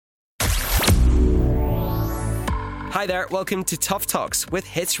Hi there, welcome to Tough Talks with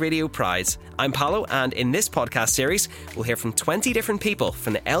Hits Radio Prize. I'm Paolo, and in this podcast series, we'll hear from 20 different people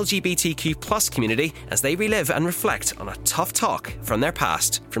from the LGBTQ plus community as they relive and reflect on a tough talk from their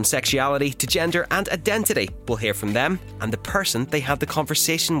past. From sexuality to gender and identity, we'll hear from them and the person they had the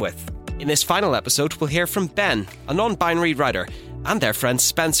conversation with. In this final episode, we'll hear from Ben, a non-binary writer, and their friend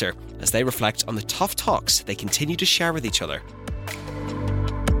Spencer, as they reflect on the tough talks they continue to share with each other.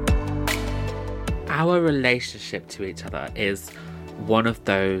 Our relationship to each other is one of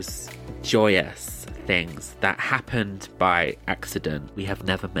those joyous things that happened by accident. We have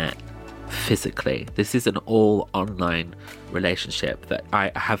never met physically. This is an all online relationship that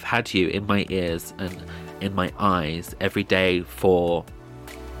I have had you in my ears and in my eyes every day for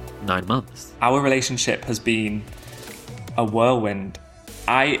 9 months. Our relationship has been a whirlwind.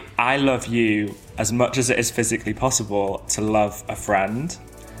 I love you as much as it is physically possible to love a friend.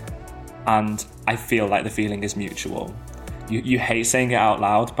 And I feel like the feeling is mutual. You hate saying it out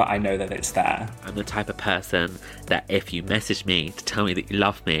loud, but I know that it's there. I'm the type of person that if you message me to tell me that you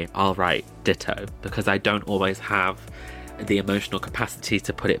love me, I'll write ditto, because I don't always have the emotional capacity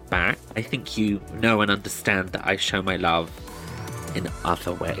to put it back. I think you know and understand that I show my love in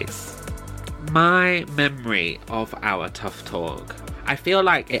other ways. My memory of our tough talk, I feel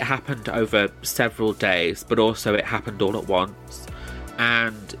like it happened over several days, but also it happened all at once.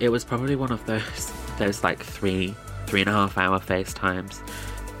 And it was probably one of those like 3.5 hour FaceTimes.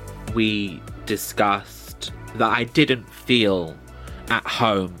 We discussed that I didn't feel at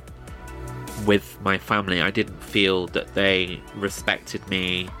home with my family. I didn't feel that they respected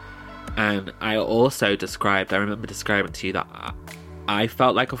me. And I also remember describing to you that I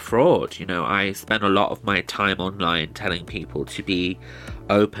felt like a fraud. You know, I spent a lot of my time online telling people to be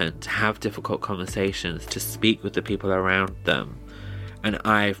open, to have difficult conversations, to speak with the people around them. And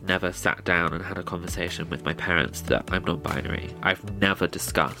I've never sat down and had a conversation with my parents that I'm non-binary. I've never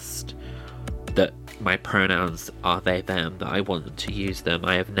discussed that my pronouns are they, them, that I want them to use them.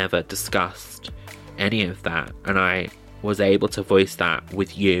 I have never discussed any of that. And I was able to voice that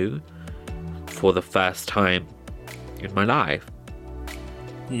with you for the first time in my life.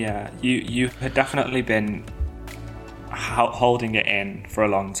 Yeah, you had definitely been holding it in for a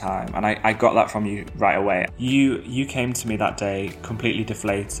long time, and I got that from you right away. You came to me that day completely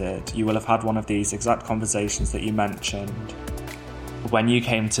deflated. You will have had one of these exact conversations that you mentioned. When you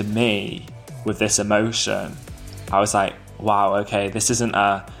came to me with this emotion, I was like, wow, okay, this isn't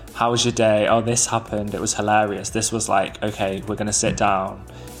a how was your day, oh this happened, it was hilarious. This was like, okay, we're gonna sit down,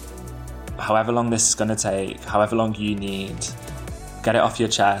 however long this is gonna take, however long you need, get it off your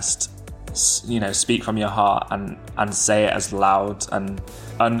chest, you know, speak from your heart and say it as loud and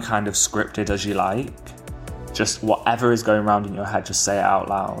unkind of scripted as you like. Just whatever is going around in your head, just say it out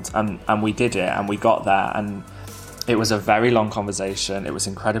loud. And we did it, and we got there, and it was a very long conversation. It was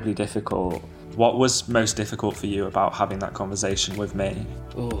incredibly difficult. What was most difficult for you about having that conversation with me?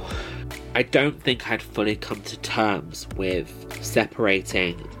 Oh, I don't think I'd fully come to terms with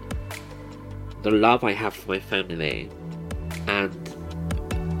separating the love I have for my family and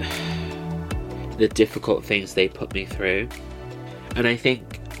the difficult things they put me through. And I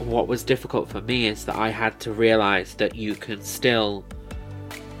think what was difficult for me is that I had to realise that you can still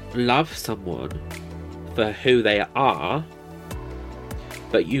love someone for who they are,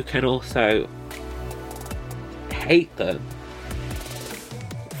 but you can also hate them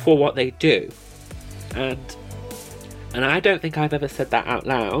for what they do. And I don't think I've ever said that out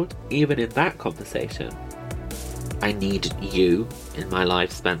loud, even in that conversation. I need you in my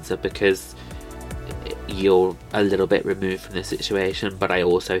life, Spencer, because you're a little bit removed from the situation, but I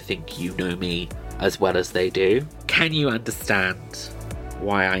also think you know me as well as they do. Can you understand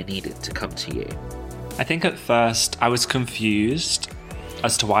why I needed to come to you? I think at first I was confused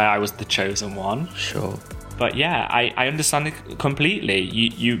as to why I was the chosen one. Sure. But yeah, I understand it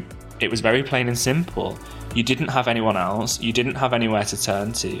completely. It was very plain and simple. You didn't have anyone else. You didn't have anywhere to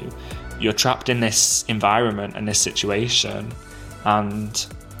turn to. You're trapped in this environment and this situation, and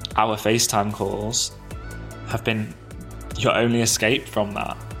our FaceTime calls have been your only escape from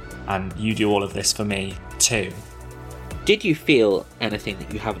that. And you do all of this for me too. Did you feel anything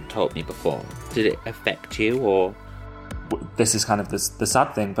that you haven't told me before? Did it affect you, or? This is kind of the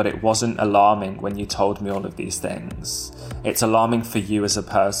sad thing, but it wasn't alarming when you told me all of these things. It's alarming for you as a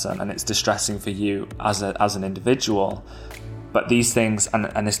person, and it's distressing for you as an individual. But these things,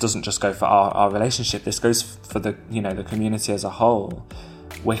 and this doesn't just go for our relationship, this goes for the community as a whole.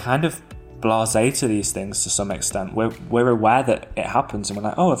 We're kind of blasé to these things to some extent. We're aware that it happens, and we're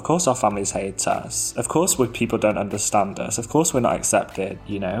like, oh, of course our families hate us. Of course people don't understand us. Of course we're not accepted,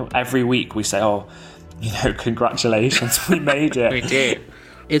 you know. Every week we say, oh, congratulations, we made it. We did.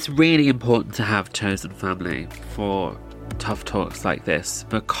 It's really important to have chosen family for tough talks like this,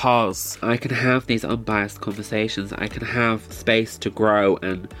 because I can have these unbiased conversations. I can have space to grow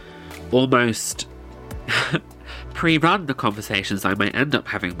and almost pre-run the conversations I might end up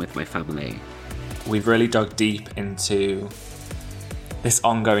having with my family. We've really dug deep into this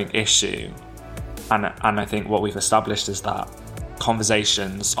ongoing issue, and I think what we've established is that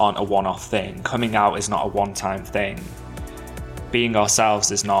conversations aren't a one-off thing. Coming out is not a one-time thing. Being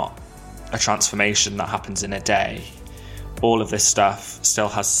ourselves is not a transformation that happens in a day. All of this stuff still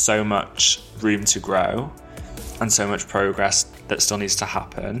has so much room to grow and so much progress that still needs to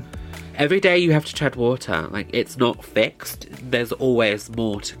happen. Every day you have to tread water. Like, it's not fixed. There's always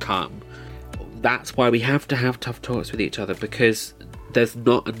more to come. That's why we have to have tough talks with each other, because there's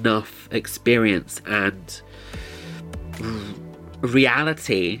not enough experience and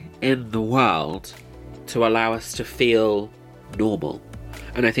reality in the world to allow us to feel normal.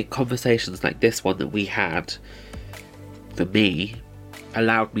 And I think conversations like this one that we had, for me,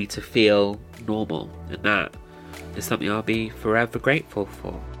 allowed me to feel normal, and that is something I'll be forever grateful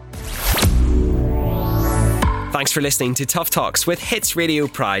for. Thanks for listening to Tough Talks with Hits Radio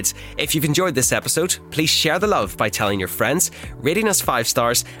Pride. If you've enjoyed this episode, please share the love by telling your friends, rating us 5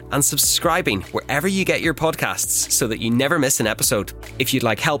 stars, and subscribing wherever you get your podcasts so that you never miss an episode. If you'd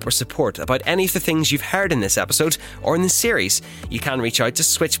like help or support about any of the things you've heard in this episode or in the series, you can reach out to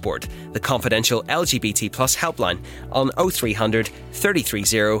Switchboard, the confidential LGBT+ helpline, on 0300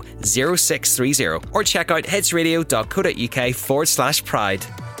 330 0630, or check out hitsradio.co.uk/pride.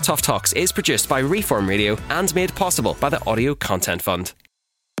 Tough Talks is produced by Reform Radio and made possible by the Audio Content Fund.